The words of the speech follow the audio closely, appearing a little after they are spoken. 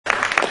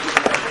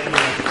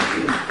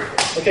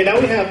Okay, now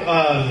we have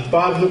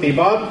Bob Huppe.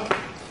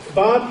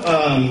 Bob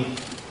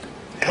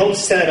helps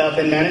set up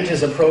and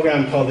manages a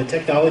program called the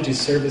Technology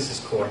Services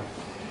Corps.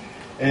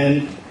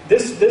 And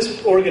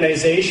this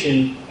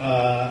organization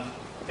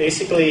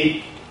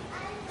basically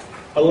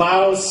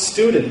allows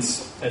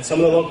students at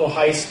some of the local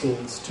high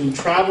schools to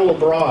travel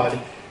abroad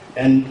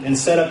and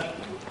set up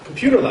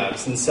computer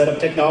labs and set up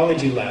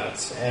technology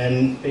labs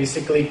and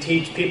basically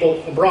teach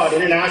people abroad,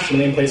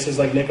 internationally, in places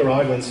like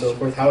Nicaragua and so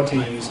forth, how to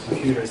use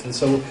computers. And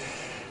so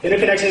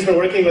InterConnection has been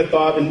working with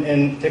Bob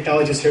and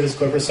Technology Services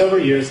Corps for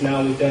several years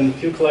now. We've done a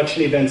few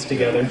collection events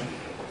together,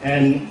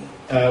 and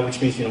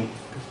which means,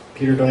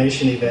 computer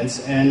donation events,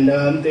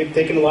 and they've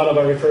taken a lot of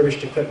our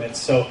refurbished equipment.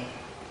 So,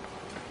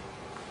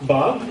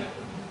 Bob?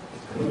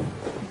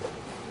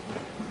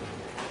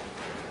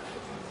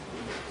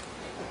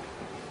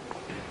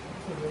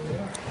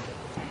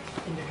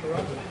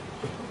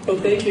 Well,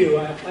 thank you.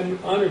 I'm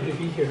honored to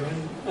be here.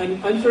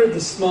 I'm sort of the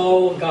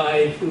small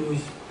guy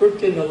who's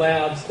worked in the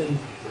labs and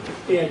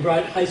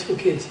brought high school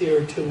kids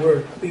here to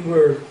work. We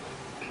were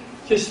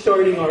just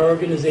starting our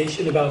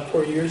organization about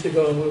 4 years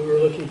ago, and we were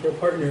looking for a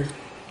partner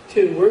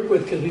to work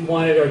with because we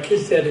wanted our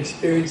kids to have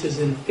experiences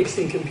in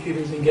fixing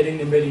computers and getting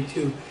them ready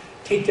to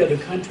take to other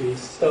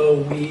countries. So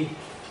we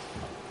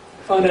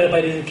found out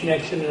about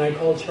InterConnection, and I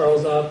called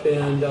Charles up,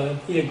 and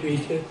he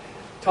agreed to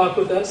talk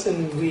with us,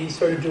 and we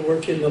started to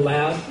work in the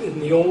lab in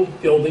the old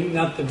building,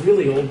 not the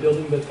really old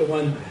building, but the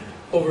one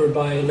over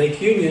by Lake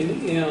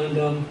Union,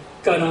 and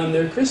got on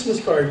their Christmas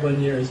card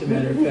one year, as a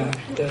matter of fact.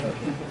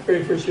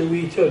 Very first year,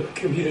 we took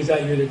computers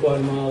out here to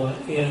Guatemala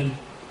and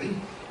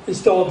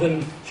installed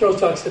them. Charles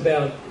talks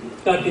about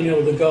not being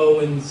able to go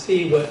and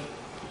see what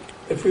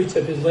the fruits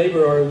of his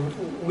labor are.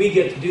 We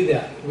get to do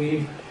that.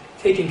 We've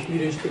taken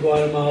computers to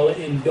Guatemala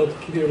and built a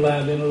computer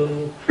lab in a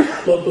little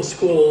local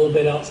school a little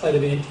bit outside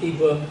of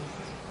Antigua.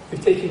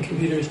 We've taken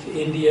computers to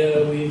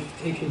India. We've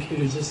taken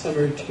computers this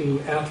summer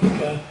to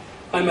Africa.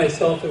 I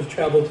myself have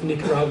traveled to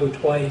Nicaragua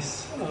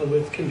twice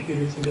with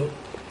computers and built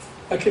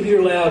a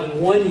computer lab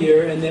 1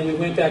 year, and then we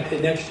went back the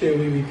next year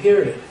and we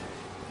repaired it.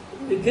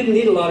 It didn't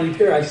need a lot of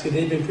repair, actually.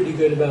 They've been pretty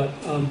good about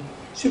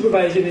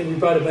supervising it. We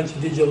brought a bunch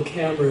of digital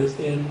cameras,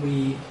 and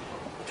we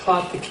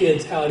taught the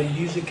kids how to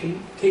use it,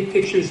 take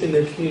pictures in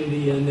their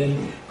community, and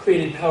then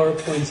created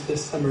PowerPoints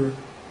this summer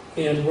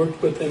and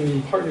worked with them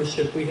in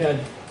partnership. We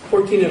had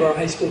 14 of our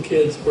high school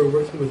kids were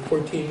working with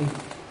 14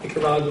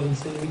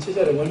 Nicaraguans, and we just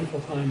had a wonderful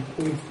time.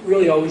 We've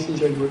really always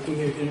enjoyed working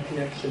here at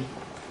InterConnection.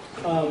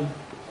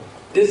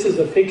 This is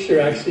a picture,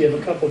 actually, of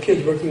a couple of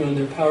kids working on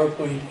their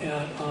PowerPoint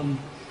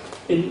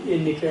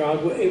in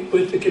Nicaragua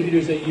with the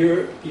computers a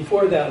year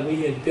before that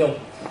we had built.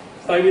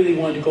 So I really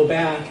wanted to go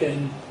back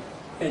and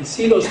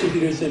see those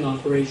computers in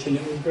operation.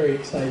 It was very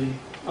exciting.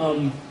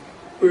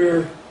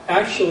 We're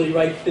actually,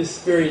 right this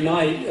very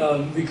night,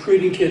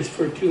 recruiting kids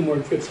for 2 more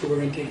trips that we're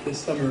going to take this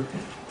summer.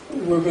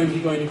 We're going to be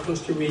going to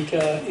Costa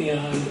Rica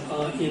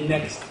and in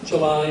next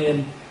July,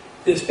 and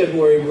this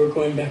February we're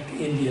going back to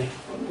India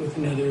with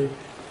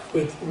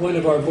one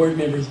of our board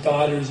members'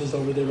 daughters is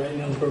over there right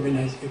now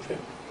organizing a trip.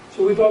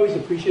 So we've always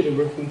appreciated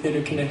working with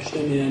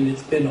InterConnection, and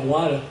it's been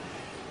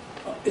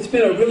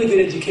a really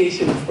good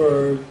education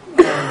for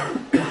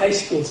high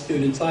school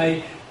students.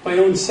 My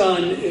own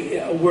son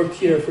worked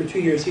here for 2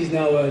 years. He's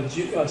now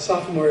a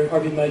sophomore at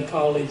Harvey Mudd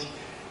College,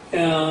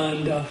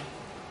 and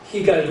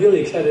he got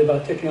really excited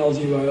about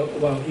technology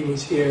while he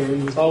was here,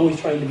 and was always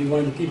trying to be one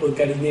of the people that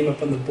got his name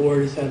up on the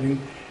board as having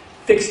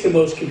fixed the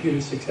most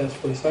computers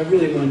successfully. So I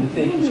really wanted to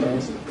thank you,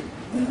 Charles.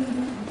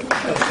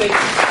 Thank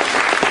you.